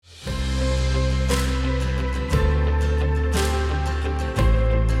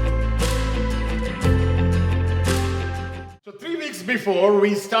before,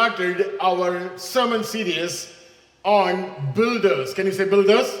 we started our sermon series on builders. Can you say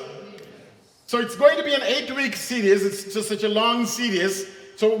builders? So it's going to be an 8-week series. It's just such a long series.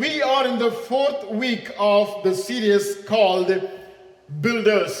 So we are in the 4th week of the series called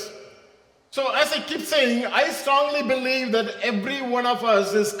Builders. So as I keep saying, I strongly believe that every one of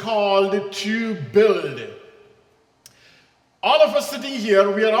us is called to build. All of us sitting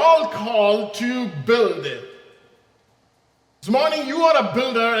here, we are all called to build. This morning, you are a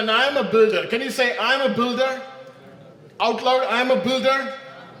builder and I am a builder. Can you say, I'm a builder? Out loud, I'm a builder.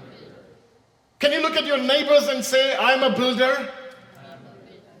 Can you look at your neighbors and say, I'm a builder?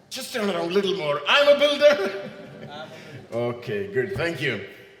 Just turn around a little more. I'm a builder. Okay, good. Thank you.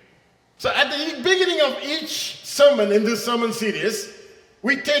 So at the beginning of each sermon in this sermon series,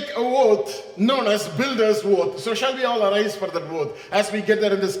 we take a oath known as Builder's Oath. So shall we all arise for that oath as we get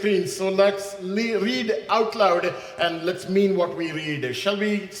there on the screen? So let's read out loud and let's mean what we read. Shall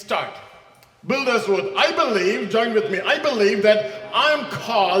we start? Builder's Oath. I believe, join with me, I believe that I'm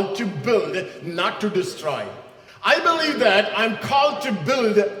called to build, not to destroy. I believe that I'm called to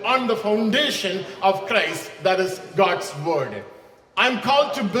build on the foundation of Christ, that is God's Word. I'm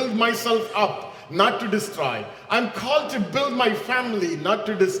called to build myself up, not to destroy. I'm called to build my family, not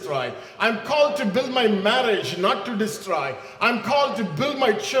to destroy. I'm called to build my marriage, not to destroy. I'm called to build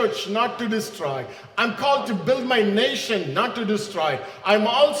my church, not to destroy. I'm called to build my nation, not to destroy. I'm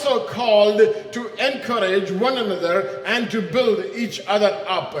also called to encourage one another and to build each other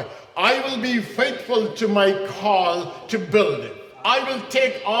up. I will be faithful to my call to build. I will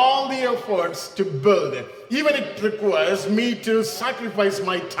take all the efforts to build. Even if it requires me to sacrifice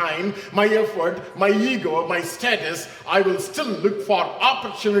my time, my effort, my ego, my status, I will still look for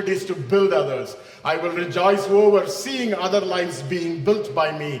opportunities to build others. I will rejoice over seeing other lives being built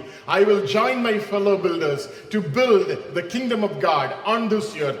by me. I will join my fellow builders to build the kingdom of God on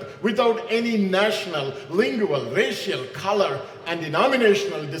this earth without any national, lingual, racial, color, and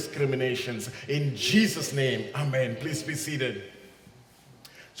denominational discriminations. In Jesus' name, amen. Please be seated.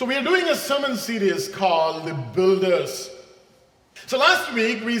 So we are doing a sermon series called The Builders. So last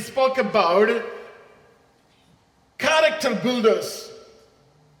week we spoke about character builders.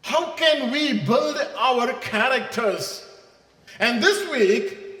 How can we build our characters? And this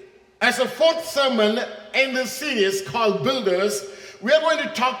week, as a 4th sermon in this series called Builders, we are going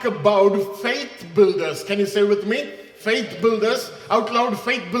to talk about faith builders. Can you say with me? Faith builders. Out loud,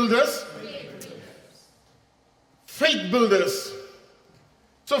 faith builders. Faith builders.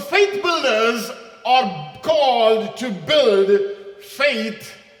 So faith builders are called to build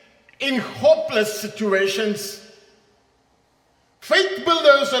faith in hopeless situations. Faith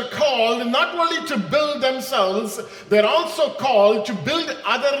builders are called not only to build themselves, they're also called to build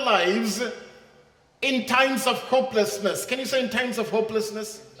other lives in times of hopelessness. Can you say in times of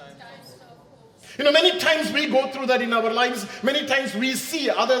hopelessness? You know, many times we go through that in our lives. Many times we see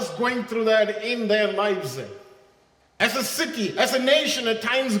others going through that in their lives. As a city, as a nation, at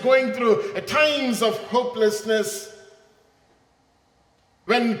times going through times of hopelessness.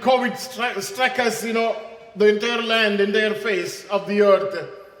 When COVID struck us, you know, the entire land, entire face of the earth,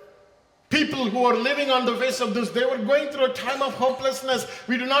 people who are living on the face of this, they were going through a time of hopelessness.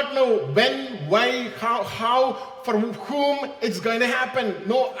 We do not know when, why, how, for whom it's going to happen.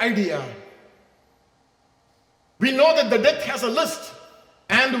 No idea. We know that the death has a list.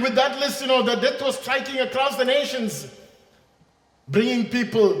 And with that list, you know, the death was striking across the nations, bringing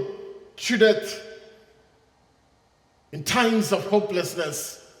people to death. In times of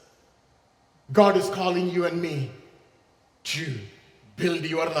hopelessness, God is calling you and me to build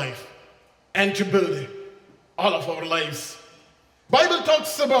your life and to build all of our lives. Bible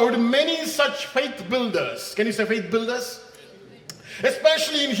talks about many such faith builders. Can you say faith builders?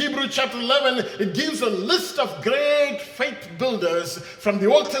 Especially in Hebrews chapter 11, it gives a list of great faith builders from the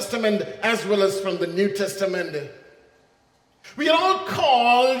Old Testament as well as from the New Testament. We are all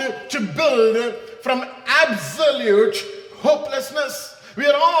called to build from absolute hopelessness. We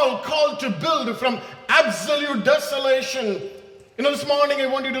are all called to build from absolute desolation. You know, this morning I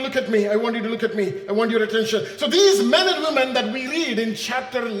want you to look at me. I want you to look at me. I want your attention. So these men and women that we read in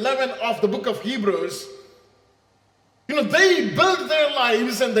chapter 11 of the book of Hebrews, you know, they build their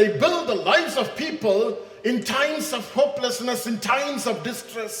lives and they build the lives of people in times of hopelessness, in times of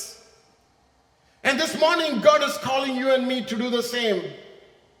distress. And this morning, God is calling you and me to do the same.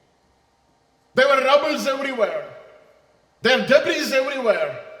 There were rubbles everywhere. There are debris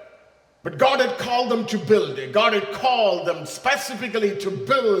everywhere. But God had called them to build. God had called them specifically to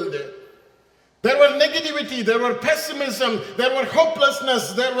build. There were negativity, there were pessimism, there were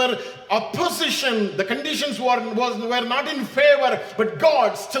hopelessness, there were opposition. The conditions were not in favor, but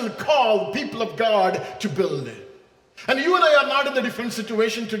God still called people of God to build. And you and I are not in a different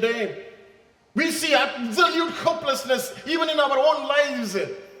situation today. We see absolute hopelessness even in our own lives.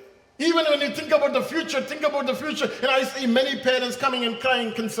 Even when you think about the future, And I see many parents coming and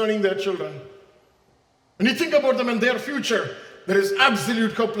crying concerning their children. When you think about them and their future, there is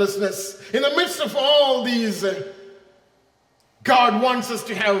absolute hopelessness. In the midst of all these, God wants us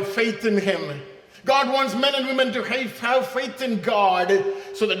to have faith in Him. God wants men and women to have faith in God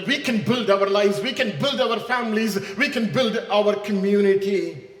so that we can build our lives, we can build our families, we can build our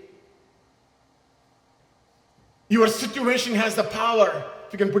community. Your situation has the power.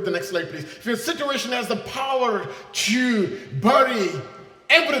 If you can put the next slide, please. If your situation has the power to bury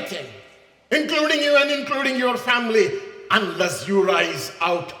everything, including you and including your family, unless you rise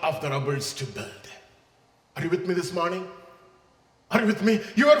out of the rubbles to build. Are you with me this morning? Are you with me?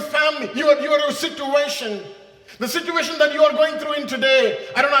 Your family, your situation, the situation that you are going through in today.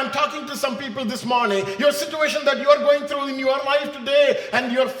 I don't know, I'm talking to some people this morning. Your situation that you are going through in your life today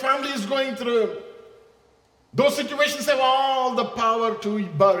and your family is going through. Those situations have all the power to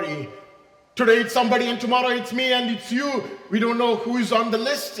bury. Today it's somebody and tomorrow it's me and it's you. We don't know who is on the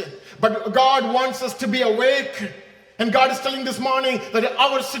list. But God wants us to be awake. And God is telling this morning that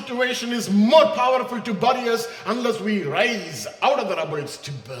our situation is more powerful to bury us unless we rise out of the rubbles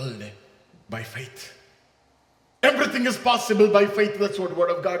to build by faith. Everything is possible by faith. That's what the Word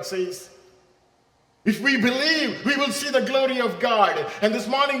of God says. If we believe, we will see the glory of God. And this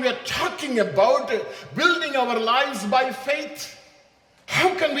morning we are talking about building our lives by faith.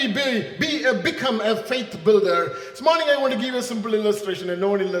 How can we become a faith builder? This morning I want to give you a simple illustration, a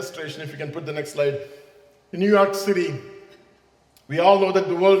known illustration, if you can put the next slide. In New York City, we all know that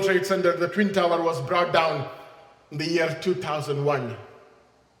the World Trade Center, the Twin Tower, was brought down in the year 2001.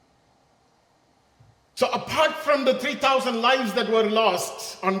 So apart from the 3,000 lives that were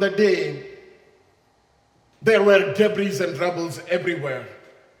lost on the day, there were debris and rubble everywhere.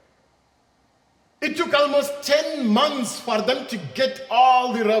 It took almost 10 months for them to get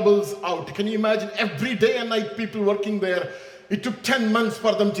all the rubble out. Can you imagine? Every day and night people working there. It took 10 months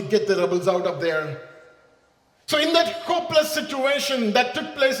for them to get the rubble out of there. So in that hopeless situation that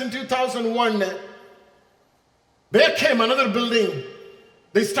took place in 2001, there came another building.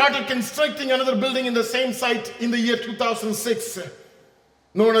 They started constructing another building in the same site in the year 2006.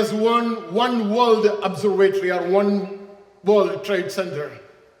 Known as One World Observatory or One World Trade Center.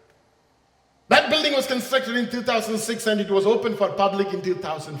 That building was constructed in 2006 and it was open for public in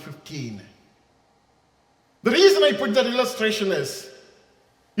 2015. The reason I put that illustration is,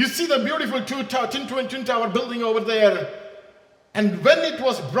 you see the beautiful Twin Tower building over there, and when it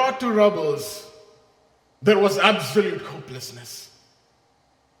was brought to rubble, there was absolute hopelessness.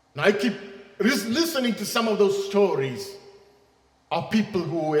 Now I keep listening to some of those stories of people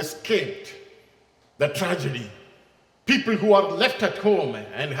who escaped the tragedy. People who are left at home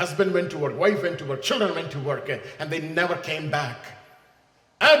and husband went to work, wife went to work, children went to work, and they never came back.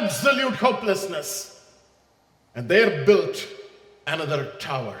 Absolute hopelessness. And they built another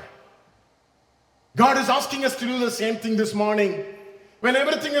tower. God is asking us to do the same thing this morning. When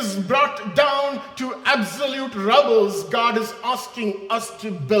everything is brought down to absolute rubble, God is asking us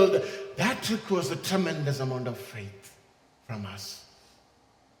to build. That requires a tremendous amount of faith from us.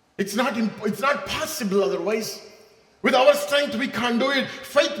 It's not possible otherwise. With our strength, we can't do it.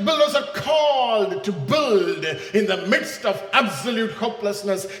 Faith builders are called to build in the midst of absolute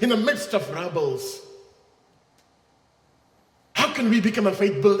hopelessness, in the midst of rubbles. How can we become a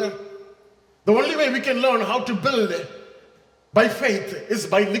faith builder? The only way we can learn how to build by faith is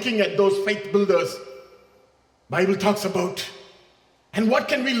by looking at those faith builders Bible talks about. And what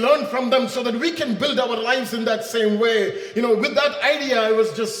can we learn from them so that we can build our lives in that same way? With that idea, I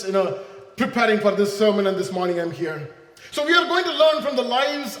was just, preparing for this sermon, and this morning I'm here. So we are going to learn from the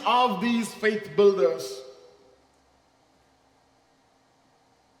lives of these faith builders.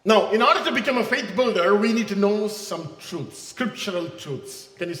 Now, in order to become a faith builder, we need to know some truths, scriptural truths.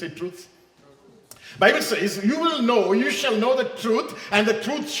 Can you say truths? Bible says, you shall know the truth, and the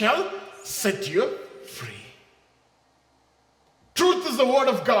truth shall set you free. Truth is the word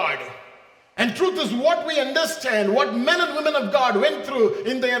of God. And truth is what we understand, what men and women of God went through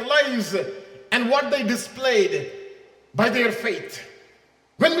in their lives, and what they displayed by their faith.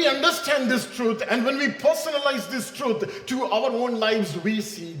 When we understand this truth, and when we personalize this truth to our own lives, we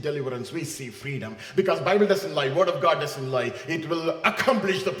see deliverance, we see freedom. Because Bible doesn't lie, Word of God doesn't lie. It will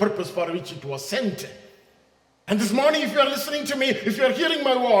accomplish the purpose for which it was sent. And this morning, if you are listening to me, if you are hearing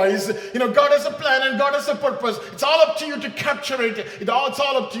my voice, God has a plan and God has a purpose. It's all up to you to capture it. It's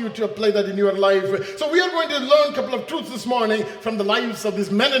all up to you to apply that in your life. So we are going to learn a couple of truths this morning from the lives of these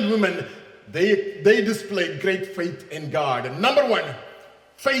men and women. They displayed great faith in God. And number one,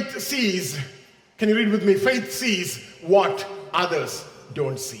 faith sees. Can you read with me? Faith sees what others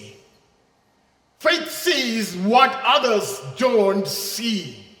don't see. Faith sees what others don't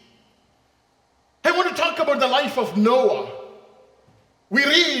see. I want to talk about the life of Noah. We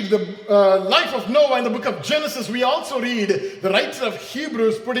read the life of Noah in the book of Genesis. We also read the writer of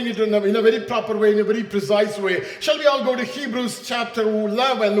Hebrews putting it in a very proper way, in a very precise way. Shall we all go to Hebrews chapter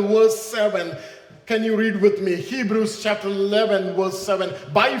 11, verse 7? Can you read with me? Hebrews chapter 11, verse 7.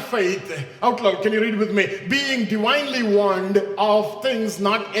 By faith, out loud, can you read with me? Being divinely warned of things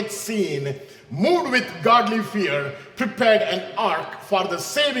not yet seen, moved with godly fear, prepared an ark for the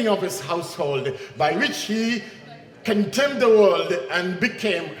saving of his household, by which he condemned the world and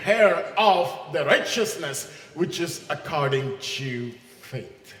became heir of the righteousness which is according to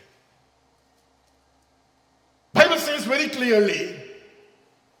faith. Bible says very clearly,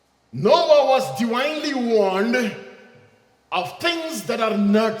 Noah was divinely warned of things that are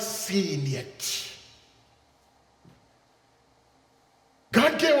not seen yet.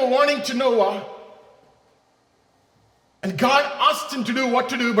 God gave a warning to Noah, and God asked him to do what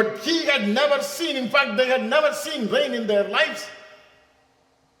to do, but he had never seen, in fact, they had never seen rain in their lives.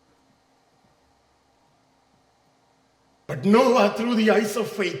 But Noah, through the eyes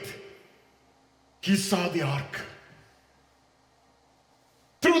of faith, he saw the ark.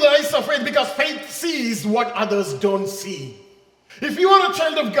 Through the eyes of faith, because faith sees what others don't see. If you are a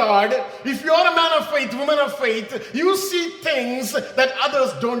child of God, if you are a man of faith, woman of faith, you see things that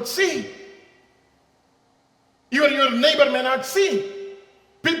others don't see. Your neighbor may not see.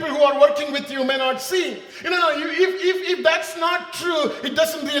 People who are working with you may not see. If that's not true, it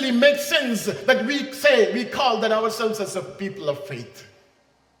doesn't really make sense that we call that ourselves as a people of faith.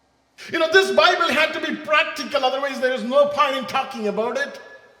 This Bible had to be practical, otherwise there is no point in talking about it.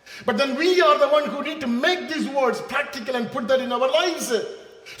 But then we are the one who need to make these words practical and put that in our lives.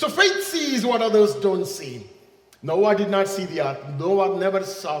 So faith sees what others don't see. Noah did not see the ark. Noah never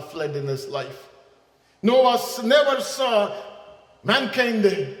saw flood in his life. Noah never saw mankind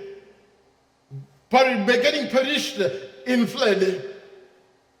getting perished in flood.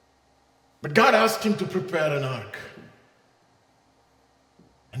 But God asked him to prepare an ark.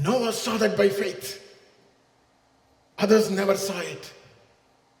 And Noah saw that by faith. Others never saw it.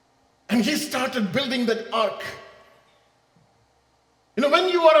 And he started building that ark. When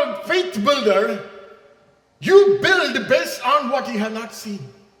you are a faith builder, you build based on what you have not seen.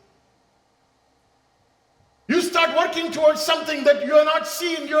 You start working towards something that you are not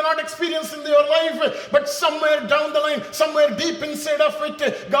seen, you are not experienced in your life, but somewhere down the line, somewhere deep inside of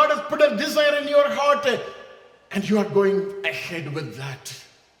it, God has put a desire in your heart, and you are going ahead with that.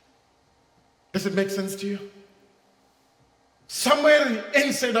 Does it make sense to you? Somewhere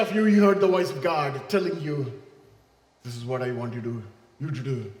inside of you, you heard the voice of God telling you, this is what I want you to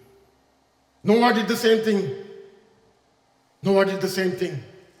do. Noah did the same thing. Noah did the same thing.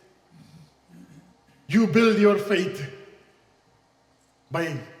 You build your faith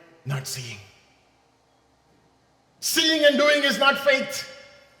by not seeing. Seeing and doing is not faith.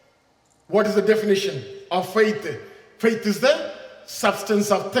 What is the definition of faith? Faith is the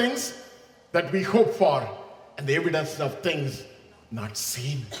substance of things that we hope for, and the evidence of things not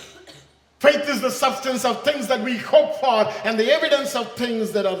seen. Faith is the substance of things that we hope for and the evidence of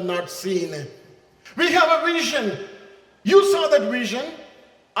things that are not seen. We have a vision. You saw that vision.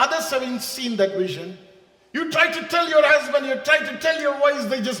 Others haven't seen that vision. You try to tell your husband, you try to tell your wife,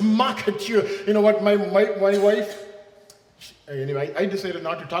 they just mock at you. You know what, my wife, anyway, I decided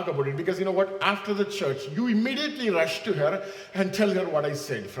not to talk about it because you know what, after the church, you immediately rush to her and tell her what I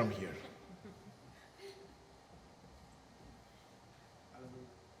said from here.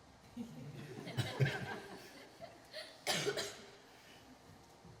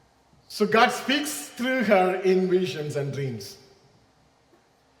 So God speaks through her in visions and dreams.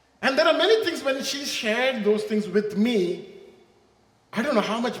 And there are many things when she shared those things with me, I don't know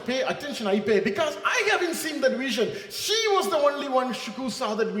how much attention I pay because I haven't seen that vision. She was the only one who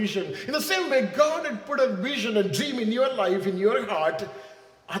saw that vision. In the same way, God had put a vision, a dream in your life, in your heart.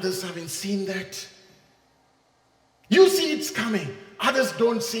 Others haven't seen that. You see it's coming. Others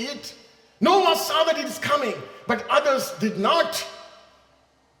don't see it. Noah saw that it's coming, but others did not.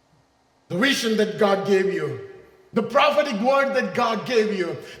 The vision that God gave you, the prophetic word that God gave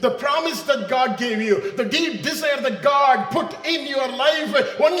you, the promise that God gave you, the deep desire that God put in your life,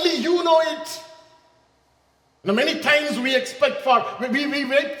 only you know it. Now, many times we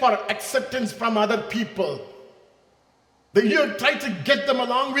wait for acceptance from other people. That you try to get them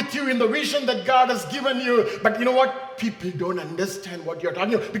along with you in the vision that God has given you. But you know what? People don't understand what you're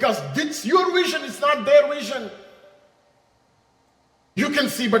talking about because it's your vision, it's not their vision. You can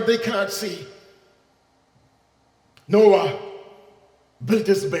see, but they cannot see. Noah built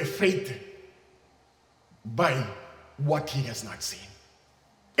his by faith by what he has not seen.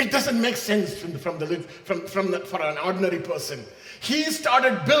 It doesn't make sense for an ordinary person. He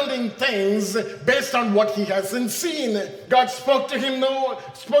started building things based on what he hasn't seen. God spoke to him,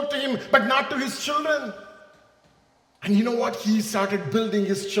 but not to his children. And you know what? He started building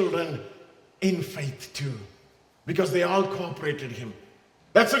his children in faith too, because they all cooperated him.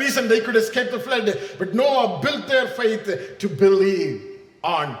 That's the reason they could escape the flood. But Noah built their faith to believe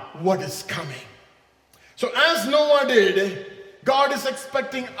on what is coming. So as Noah did, God is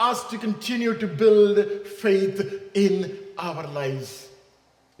expecting us to continue to build faith in our lives.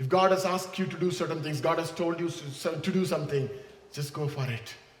 If God has asked you to do certain things, God has told you to do something, just go for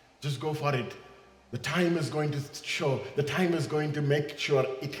it. Just go for it. The time is going to show. The time is going to make sure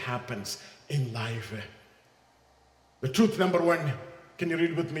it happens in life. The truth number one, can you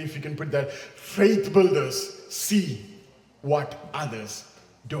read with me if you can put that? Faith builders see what others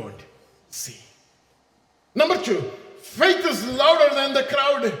don't see. Number two, faith is louder than the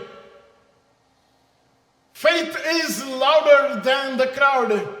crowd. Faith is louder than the crowd.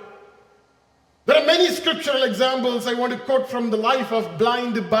 There are many scriptural examples I want to quote from the life of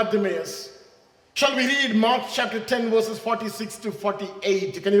blind Bartimaeus. Shall we read Mark chapter 10 verses 46 to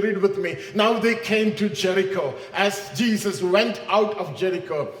 48? Can you read with me? Now they came to Jericho as Jesus went out of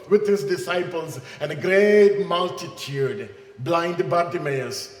Jericho with his disciples and a great multitude. Blind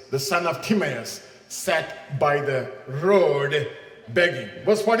Bartimaeus, the son of Timaeus, sat by the road begging.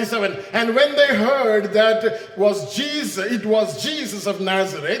 Verse 47, and when they heard that it was Jesus of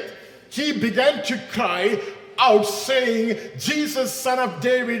Nazareth, he began to cry out saying, Jesus, son of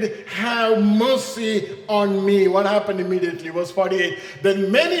David, have mercy on me. What happened immediately? Verse 48,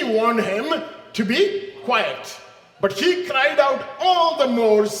 then many warned him to be quiet. But he cried out all the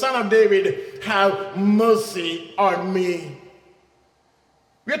more, son of David, have mercy on me.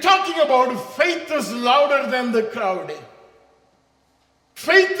 We are talking about faith is louder than the crowd.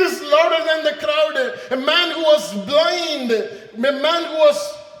 Faith is louder than the crowd. A man who was blind, a man who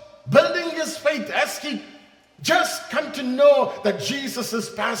was building his faith as he just come to know that Jesus is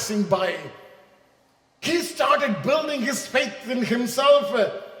passing by. He started building his faith in himself.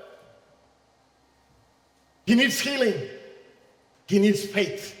 He needs healing. He needs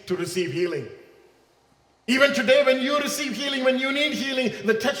faith to receive healing. Even today, when you receive healing, when you need healing,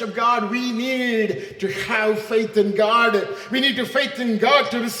 the touch of God, we need to have faith in God. We need to faith in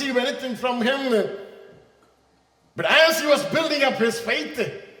God to receive anything from him. But as he was building up his faith,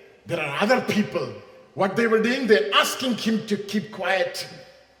 there are other people. What they were doing, they're asking him to keep quiet.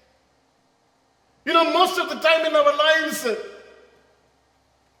 You know, most of the time in our lives,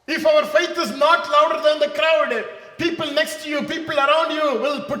 if our faith is not louder than the crowd, people next to you, people around you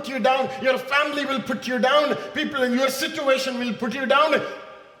will put you down. Your family will put you down. People in your situation will put you down.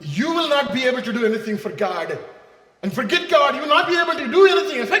 You will not be able to do anything for God. And forget God, you will not be able to do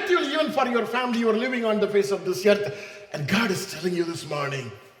anything effectively even for your family. You are living on the face of this earth. And God is telling you this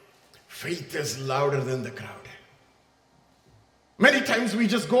morning, faith is louder than the crowd. Many times we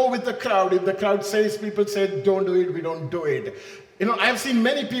just go with the crowd. If the crowd says, people say, don't do it, we don't do it. You know, I've seen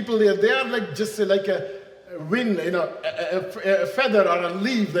many people there. They are like just like a wind, you know, a feather or a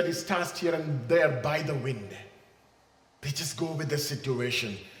leaf that is tossed here and there by the wind. They just go with the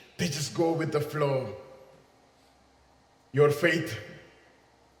situation. They just go with the flow. Your faith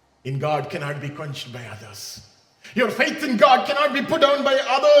in God cannot be quenched by others. Your faith in God cannot be put down by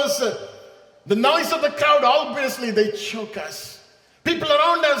others. The noise of the crowd, obviously, they choke us. People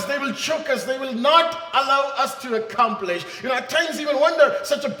around us, they will choke us. They will not allow us to accomplish. You know, at times even wonder,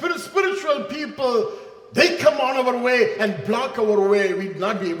 such a spiritual people, they come on our way and block our way. We'd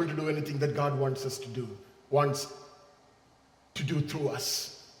not be able to do anything that God wants us to do, wants to do through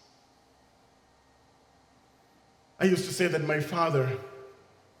us. I used to say that my father,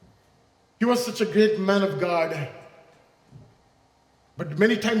 he was such a great man of God. But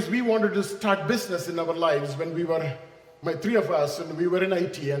many times we wanted to start business in our lives when we were, three of us, and we were in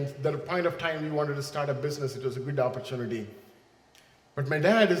IT, and at the point of time we wanted to start a business. It was a good opportunity. But my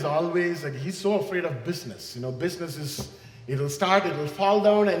dad is always, like, he's so afraid of business. You know, business is, it'll start, it'll fall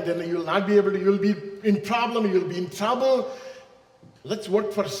down, and then you'll not be able to, you'll be in problem, you'll be in trouble. Let's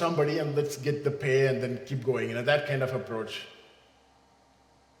work for somebody and let's get the pay and then keep going. You know, that kind of approach.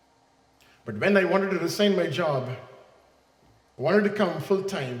 But when I wanted to resign my job, I wanted to come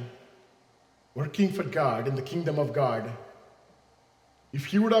full-time, working for God in the kingdom of God. If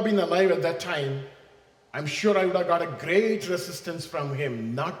he would have been alive at that time, I'm sure I would have got a great resistance from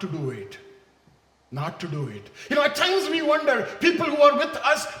him not to do it. Not to do it. At times we wonder, people who are with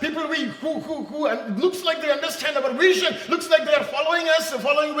us, people who and looks like they understand our vision, looks like they are following us,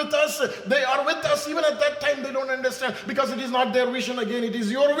 following with us, they are with us. Even at that time they don't understand because it is not their vision again, it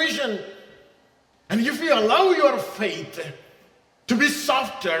is your vision. And if you allow your faith to be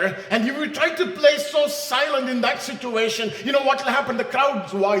softer, and if you try to play so silent in that situation, you know what will happen? The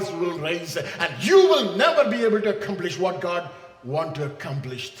crowd's voice will raise, and you will never be able to accomplish what God wants to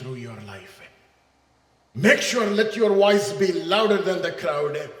accomplish through your life. Make sure, let your voice be louder than the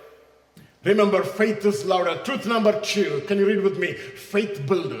crowd. Remember, faith is louder. Truth number 2, can you read with me? Faith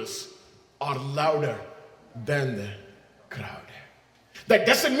builders are louder than the crowd. That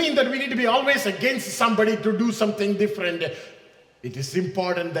doesn't mean that we need to be always against somebody to do something different. It is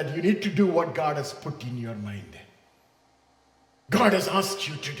important that you need to do what God has put in your mind. God has asked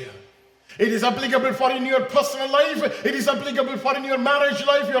you to do. It is applicable for in your personal life. It is applicable for in your marriage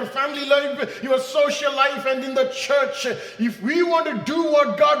life, your family life, your social life, and in the church. If we want to do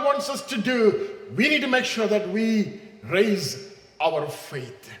what God wants us to do, we need to make sure that we raise our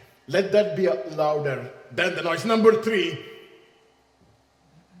faith. Let that be louder than the noise. Number 3,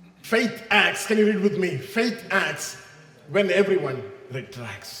 faith acts. Can you read with me? Faith acts when everyone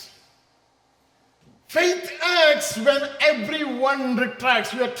retracts. Faith acts when everyone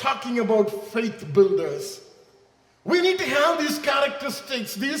retracts. We are talking about faith builders. We need to have these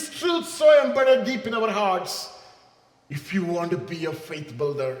characteristics, these truths so embedded deep in our hearts if you want to be a faith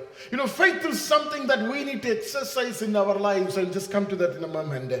builder. Faith is something that we need to exercise in our lives. I'll just come to that in a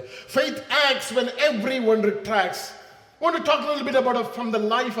moment. Faith acts when everyone retracts. I want to talk a little bit about from the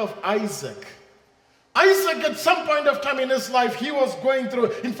life of Isaac. Isaac, at some point of time in his life, he was going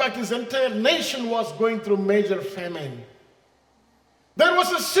through, in fact, his entire nation was going through major famine. There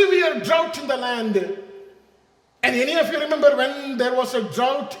was a severe drought in the land. And any of you remember when there was a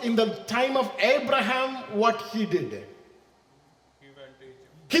drought in the time of Abraham, what he did?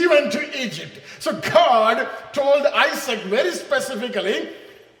 He went to Egypt. So God told Isaac very specifically,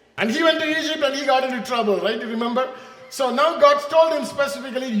 and he went to Egypt and he got into trouble, right? You remember? So now God told him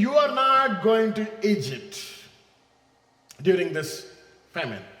specifically, you are not going to Egypt during this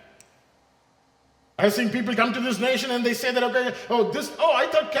famine. I've seen people come to this nation and they say that, okay, I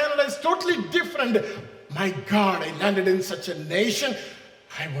thought Canada is totally different. My God, I landed in such a nation.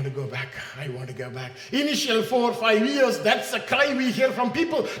 I want to go back. I want to go back. Initial 4 or 5 years, that's a cry we hear from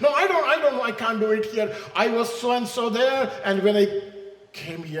people. No, I don't know. I can't do it here. I was so and so there, and when I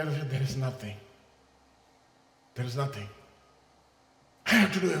came here, there is nothing. There is nothing. I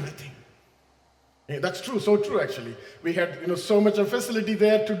have to do everything. Yeah, that's true, so true actually. We had so much of facility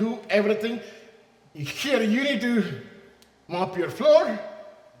there to do everything. Here you need to mop your floor,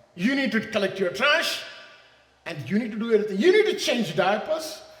 you need to collect your trash, and you need to do everything. You need to change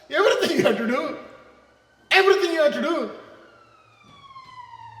diapers. Everything you have to do. Everything you have to do.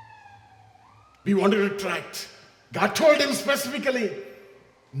 We want to retract. God told him specifically,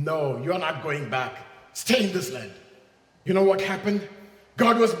 no, you are not going back. Stay in this land. You know what happened?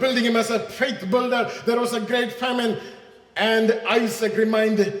 God was building him as a faith builder. There was a great famine, and Isaac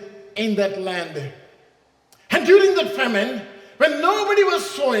remained in that land. And during that famine, when nobody was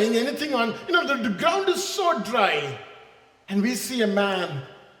sowing anything on, the ground is so dry. And we see a man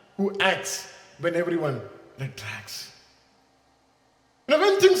who acts when everyone retracts.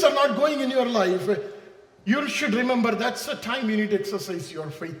 When things are not going in your life, you should remember that's the time you need to exercise your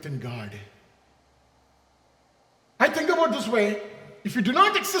faith in God. I think about this way. If you do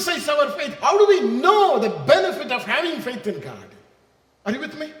not exercise our faith, how do we know the benefit of having faith in God? Are you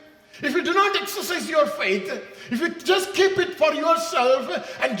with me? If you do not exercise your faith, if you just keep it for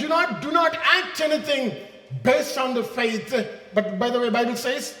yourself and do not act anything based on the faith, but by the way, Bible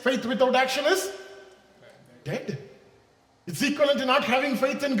says faith without action is dead. It's equivalent to not having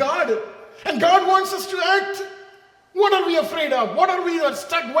faith in God. And God wants us to act. What are we afraid of? What are we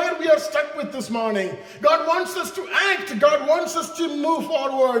stuck? Where we are stuck with this morning? God wants us to act. God wants us to move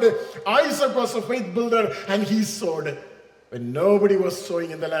forward. Isaac was a faith builder and he sowed when nobody was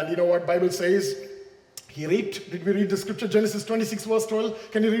sowing in the land. You know what Bible says? He reaped. Did we read the scripture? Genesis 26 verse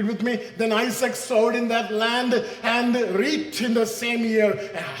 12. Can you read with me? Then Isaac sowed in that land and reaped in the same year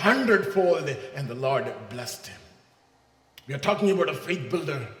 100-fold, and the Lord blessed him. We are talking about a faith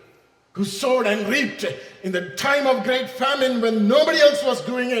builder. who sowed and reaped in the time of great famine when nobody else was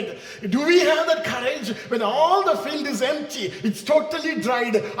doing it. Do we have that courage when all the field is empty? It's totally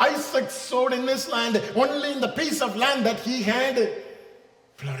dried. Isaac sowed in his land, only in the piece of land that he had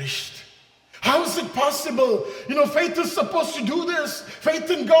flourished. How is it possible? Faith is supposed to do this. Faith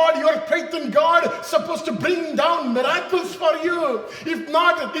in God, your faith in God is supposed to bring down miracles for you. If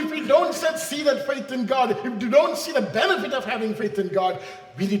not, if we don't see that faith in God, if we don't see the benefit of having faith in God,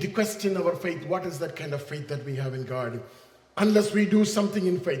 we need to question our faith. What is that kind of faith that we have in God? Unless we do something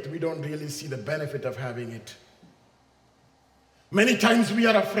in faith, we don't really see the benefit of having it. Many times we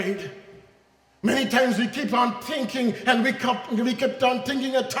are afraid. Many times we keep on thinking, and we kept on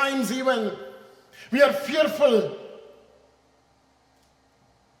thinking at times even. We are fearful.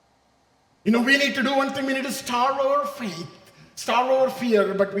 We need to do one thing. We need to starve our faith, starve our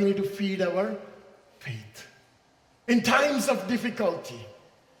fear, but we need to feed our faith. In times of difficulty,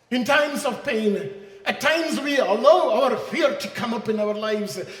 in times of pain, at times we allow our fear to come up in our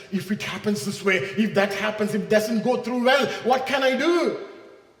lives. If it happens this way, if that happens, if it doesn't go through well, what can I do?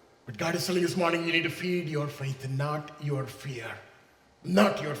 But God is telling this morning, you need to feed your faith and not your fear.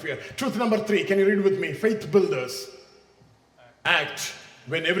 Not your fear. Truth number 3, can you read with me? Faith builders act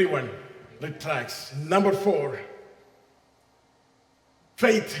when everyone retracts. Number 4,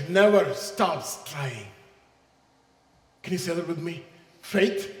 faith never stops trying. Can you say that with me?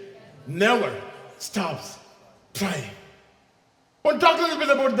 Faith never stops trying. I want to talk a little bit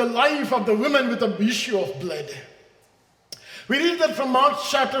about the life of the woman with the issue of blood. We read that from Mark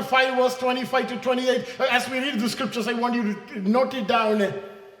chapter 5, verse 25 to 28. As we read the scriptures, I want you to note it down.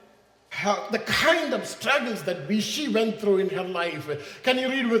 The kind of struggles that she went through in her life. Can you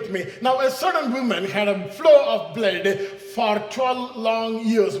read with me? Now, a certain woman had a flow of blood for 12 long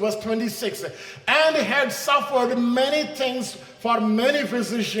years, verse 26, and had suffered many things for many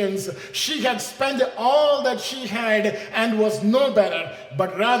physicians. She had spent all that she had and was no better,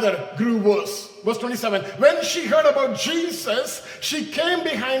 but rather grew worse. Verse 27, when she heard about Jesus, she came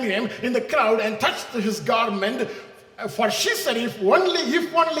behind him in the crowd and touched his garment. For she said, if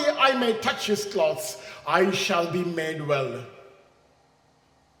only I may touch his clothes, I shall be made well.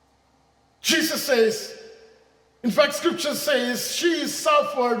 Jesus says, in fact, scripture says, she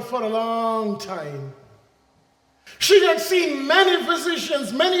suffered for a long time. She had seen many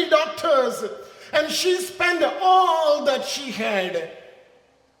physicians, many doctors, and she spent all that she had.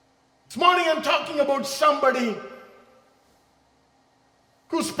 This morning I'm talking about somebody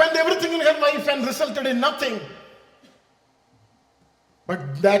who spent everything in her life and resulted in nothing.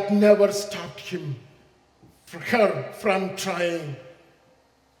 But that never stopped her from trying.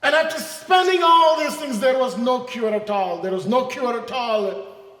 And after spending all these things, there was no cure at all. There was no cure at all.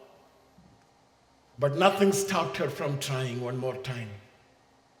 But nothing stopped her from trying one more time.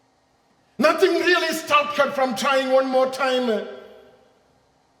 Nothing really stopped her from trying one more time.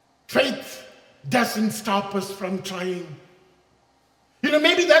 Faith doesn't stop us from trying.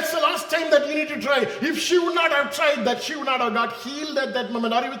 Maybe that's the last time that you need to try. If she would not have tried that, she would not have got healed at that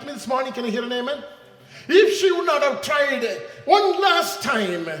moment. Are you with me this morning? Can you hear an amen? If she would not have tried one last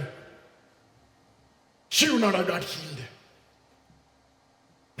time, she would not have got healed.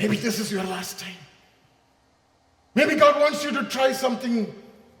 Maybe this is your last time. Maybe God wants you to try something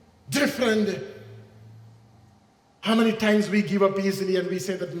different. How many times we give up easily and we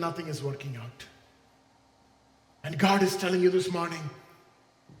say that nothing is working out? And God is telling you this morning,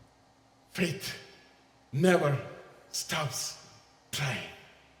 faith never stops trying.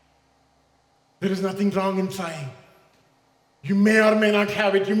 There is nothing wrong in trying. You may or may not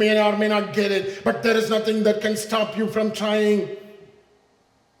have it, you may or may not get it, but there is nothing that can stop you from trying.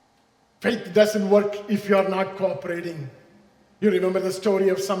 Faith doesn't work if you are not cooperating. You remember the story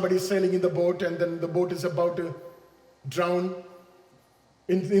of somebody sailing in the boat and then the boat is about to drown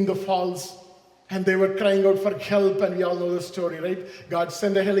in the falls. And they were crying out for help, and we all know the story, right? God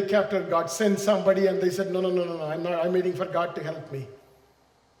sent a helicopter, God sent somebody, and they said, no, I'm waiting for God to help me.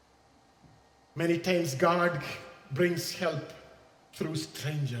 Many times God brings help through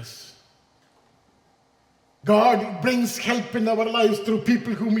strangers. God brings help in our lives through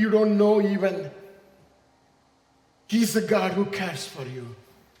people whom you don't know even. He's the God who cares for you.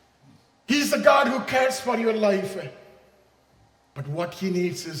 He's the God who cares for your life. But what he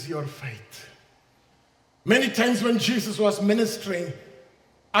needs is your faith. Many times when Jesus was ministering,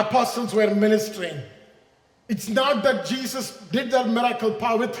 apostles were ministering. It's not that Jesus did that miracle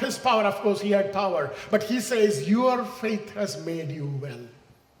power. With his power, of course, he had power. But he says, your faith has made you well.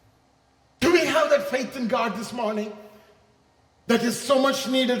 Do we have that faith in God this morning? That is so much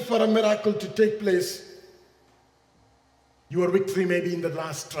needed for a miracle to take place. Your victory may be in the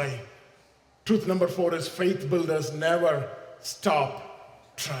last try. Truth number 4 is faith builders never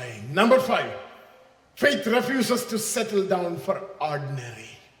stop trying. Number 5, faith refuses to settle down for ordinary.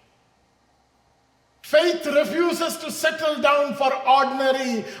 Faith refuses to settle down for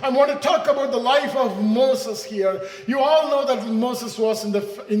ordinary. I want to talk about the life of Moses here. You all know that Moses was in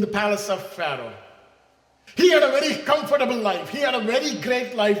the palace of Pharaoh. He had a very comfortable life. He had a very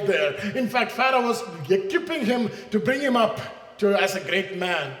great life there. In fact, Pharaoh was equipping him to bring him up as a great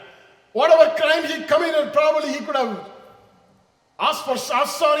man. Whatever crime he committed, probably he could have asked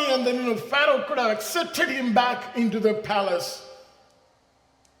sorry, and then Pharaoh could have accepted him back into the palace.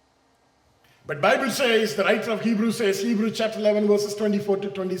 But Bible says, the writer of Hebrews says, Hebrews chapter 11, verses 24 to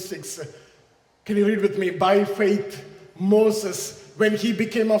 26. Can you read with me? By faith, Moses, when he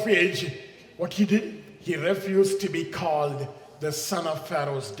became of age, what he did? He refused to be called the son of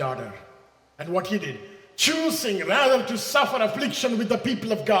Pharaoh's daughter. And what he did? Choosing rather to suffer affliction with the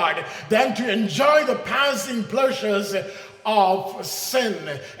people of God than to enjoy the passing pleasures of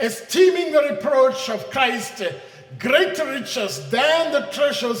sin, esteeming the reproach of Christ greater riches than the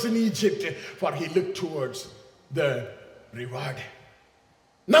treasures in Egypt, for he looked towards the reward.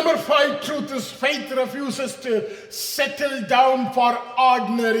 Number 5 truth is faith refuses to settle down for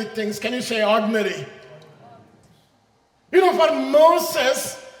ordinary things. Can you say ordinary? For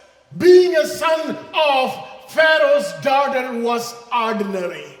Moses, being a son of Pharaoh's daughter was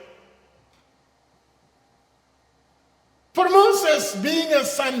ordinary. For Moses, being a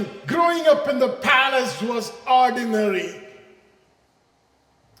son, growing up in the palace was ordinary.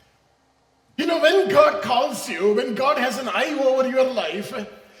 When God calls you, when God has an eye over your life,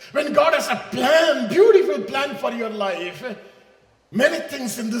 when God has a plan, beautiful plan for your life, many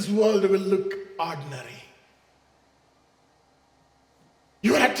things in this world will look ordinary.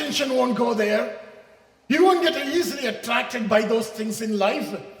 Your attention won't go there. You won't get easily attracted by those things in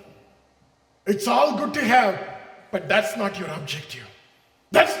life. It's all good to have, but that's not your objective.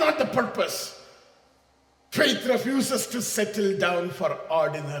 That's not the purpose. Faith refuses to settle down for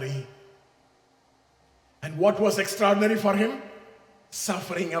ordinary. And what was extraordinary for him?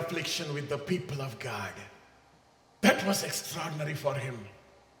 Suffering affliction with the people of God. That was extraordinary for him.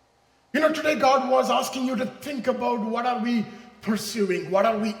 Today God was asking you to think about what are we pursuing? What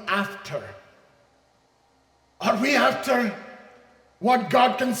are we after? Are we after what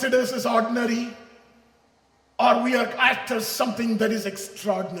God considers as ordinary? Or we are after something that is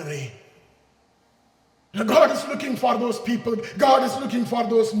extraordinary? God is looking for those people. God is looking for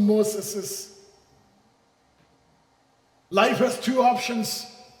those Moseses. Life has two options.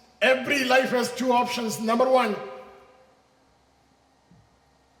 Every life has two options. Number 1,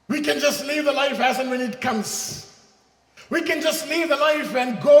 we can just leave the life as and when it comes. We can just leave the life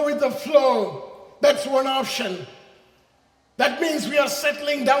and go with the flow. That's one option. That means we are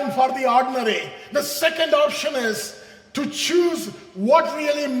settling down for the ordinary. The second option is to choose what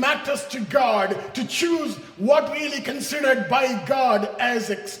really matters to God, to choose what really considered by God as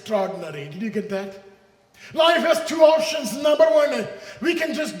extraordinary. Did you get that? Life has two options. Number 1, we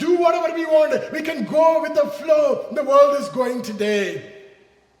can just do whatever we want. We can go with the flow the world is going today.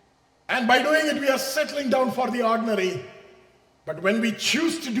 And by doing it, we are settling down for the ordinary. But when we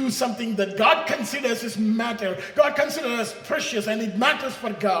choose to do something that God considers as matter, God considers as precious, and it matters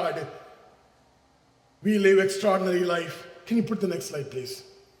for God, we live extraordinary life. Can you put the next slide, please?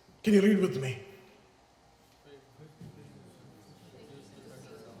 Can you read with me?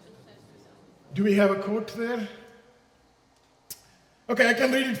 Do we have a quote there? Okay, I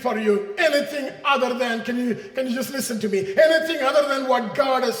can read it for you. Anything other than, can you just listen to me? Anything other than what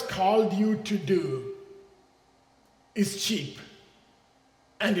God has called you to do is cheap.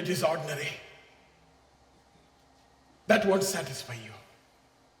 And it is ordinary. That won't satisfy you.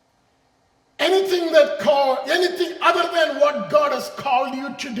 Anything other than what God has called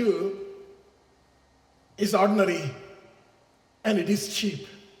you to do is ordinary, and it is cheap.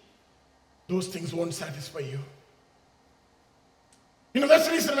 Those things won't satisfy you. That's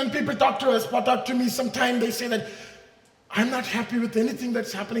the reason when people talk to me sometimes, they say that I'm not happy with anything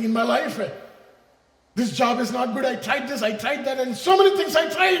that's happening in my life. This job is not good. I tried this, I tried that, and so many things I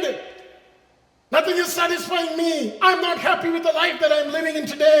tried. Nothing is satisfying me. I'm not happy with the life that I'm living in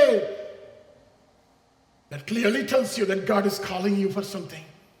today. That clearly tells you that God is calling you for something.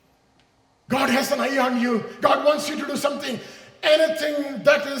 God has an eye on you. God wants you to do something. Anything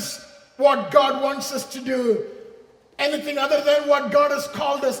that is what God wants us to do, anything other than what God has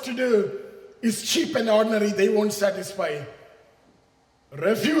called us to do, is cheap and ordinary. They won't satisfy.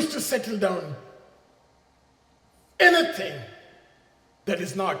 Refuse to settle down. Anything that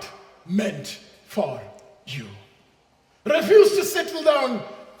is not meant for you. Refuse to settle down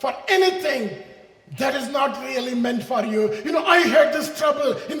for anything that is not really meant for you. You know, I had this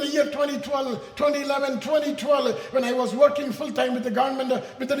trouble in the year 2012, 2011, 2012, when I was working full-time with the government,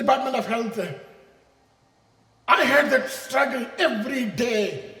 with the Department of Health. I had that struggle every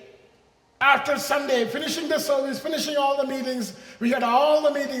day. After Sunday, finishing the service, finishing all the meetings, we had all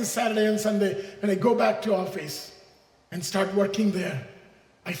the meetings Saturday and Sunday. When I go back to office and start working there,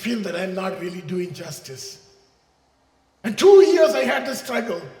 I feel that I'm not really doing justice. And 2 years I had this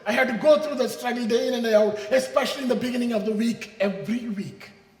struggle. I had to go through the struggle day in and day out, especially in the beginning of the week, every week.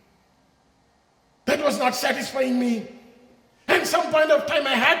 That was not satisfying me. And some point of time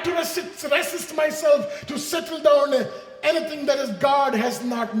I had to resist myself to settle down. Anything that is God has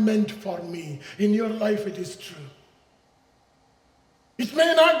not meant for me. In your life it is true. It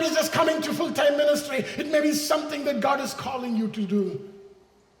may not be just coming to full-time ministry. It may be something that God is calling you to do.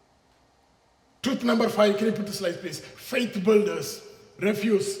 Truth number 5, can you put the slide please? Faith builders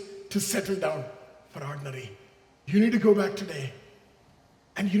refuse to settle down for ordinary. You need to go back today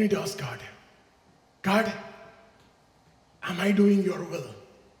and you need to ask God, God, am I doing your will?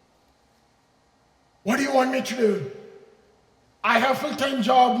 What do you want me to do? I have a full-time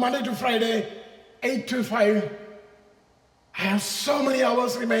job Monday to Friday, 8 to 5. I have so many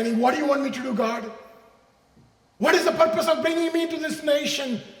hours remaining. What do you want me to do, God? What is the purpose of bringing me to this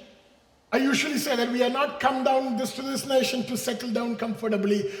nation? I usually say that we are not come down to this nation to settle down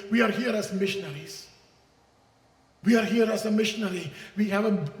comfortably. We are here as missionaries. We are here as a missionary. We have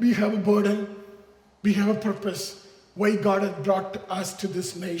a burden. We have a purpose. Why God has brought us to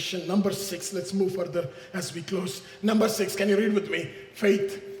this nation. Number 6, let's move further as we close. Number 6, can you read with me?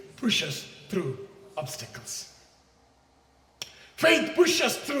 Faith pushes through obstacles. Faith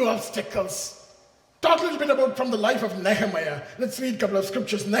pushes through obstacles. Talk a little bit about from the life of Nehemiah. Let's read a couple of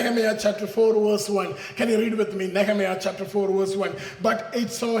scriptures. Nehemiah chapter 4 verse 1. Can you read with me? Nehemiah chapter 4 verse 1. But it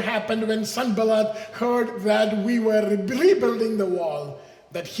so happened when Sanballat heard that we were rebuilding the wall,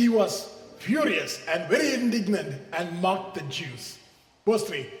 that he was furious and very indignant and mocked the Jews. Verse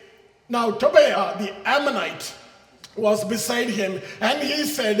 3. Now Tobiah the Ammonite was beside him, and he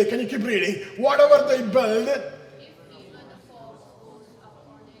said, can you keep reading? Whatever they build,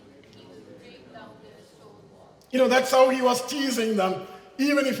 you know, that's how he was teasing them.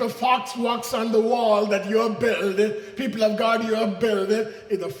 Even if a fox walks on the wall that you have built, people of God, you have built,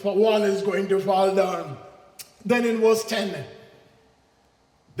 the wall is going to fall down. Then in verse 10,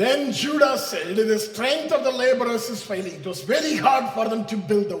 then Judah said, the strength of the laborers is failing. It was very hard for them to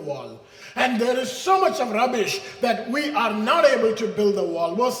build the wall. And there is so much of rubbish that we are not able to build the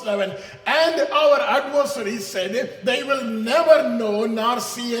wall. Verse 11, and our adversaries said, they will never know nor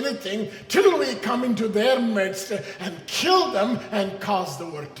see anything till we come into their midst and kill them and cause the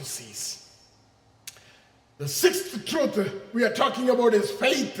work to cease. The 6th truth we are talking about is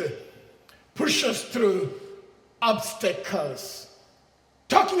faith pushes through obstacles.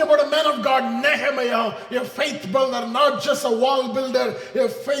 Talking about a man of God, Nehemiah, a faith builder, not just a wall builder, a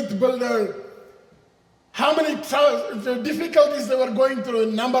faith builder. How many difficulties they were going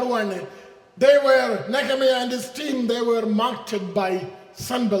through? Number 1, Nehemiah and his team, they were mocked by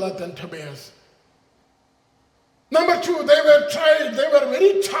Sanballat and Tobiah. Number 2, they were tired. They were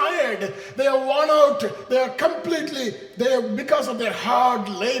very tired. They are worn out. They are because of their hard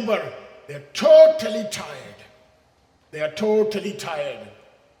labor. They are totally tired. They are totally tired.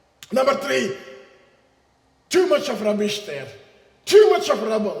 Number 3, too much of rubbish there. Too much of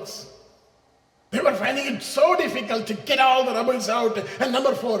rubbles. They were finding it so difficult to get all the rubbles out. And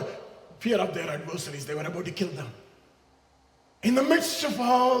number 4, fear of their adversaries. They were about to kill them. In the midst of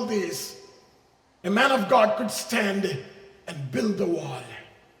all this, a man of God could stand and build the wall.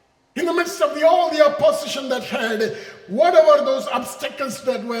 In the midst of all the opposition that had, whatever those obstacles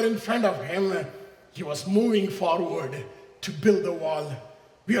that were in front of him, he was moving forward to build the wall.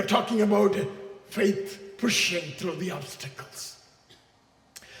 We are talking about faith pushing through the obstacles.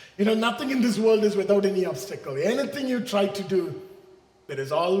 You know, nothing in this world is without any obstacle. Anything you try to do, there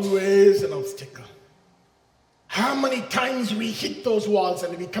is always an obstacle. How many times we hit those walls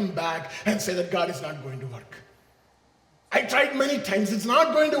and we come back and say that God is not going to work. I tried many times. It's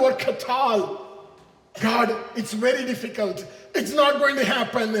not going to work at all. God, it's very difficult. It's not going to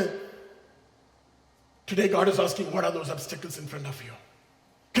happen. Today God is asking, what are those obstacles in front of you?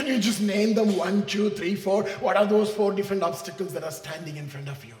 Can you just name them? 1, 2, 3, 4. What are those 4 different obstacles that are standing in front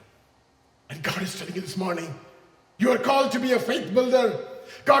of you? And God is telling you this morning, you are called to be a faith builder.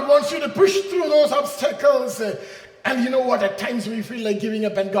 God wants you to push through those obstacles. And you know what? At times we feel like giving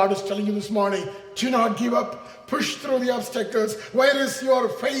up, and God is telling you this morning, do not give up. Push through the obstacles. Where is your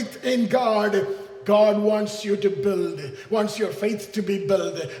faith in God? God wants you to build, wants your faith to be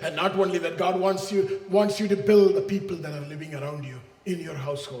built. And not only that, God wants you to build the people that are living around you in your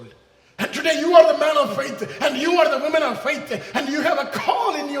household. And today you are the man of faith, and you are the woman of faith, and you have a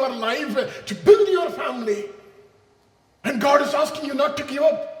call in your life to build your family. And God is asking you not to give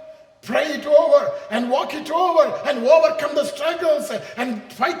up. Pray it over and walk it over and overcome the struggles and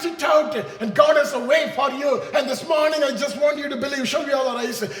fight it out. And God has a way for you. And this morning I just want you to believe. Shall we all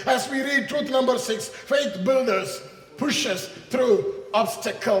arise as we read truth number 6? Faith builders push us through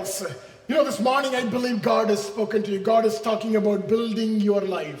obstacles. You know, this morning I believe God has spoken to you. God is talking about building your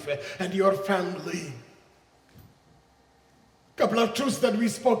life and your family. Couple of truths that we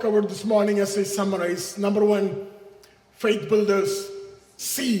spoke about this morning as I summarize. Number 1, faith builders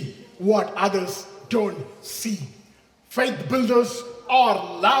see what others don't see. Faith builders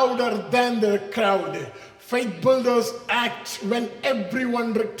are louder than the crowd. Faith builders act when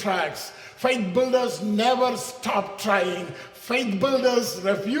everyone retracts. Faith builders never stop trying. Faith builders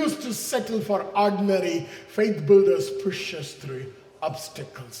refuse to settle for ordinary. Faith builders push us through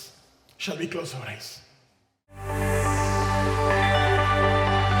obstacles. Shall we close our eyes?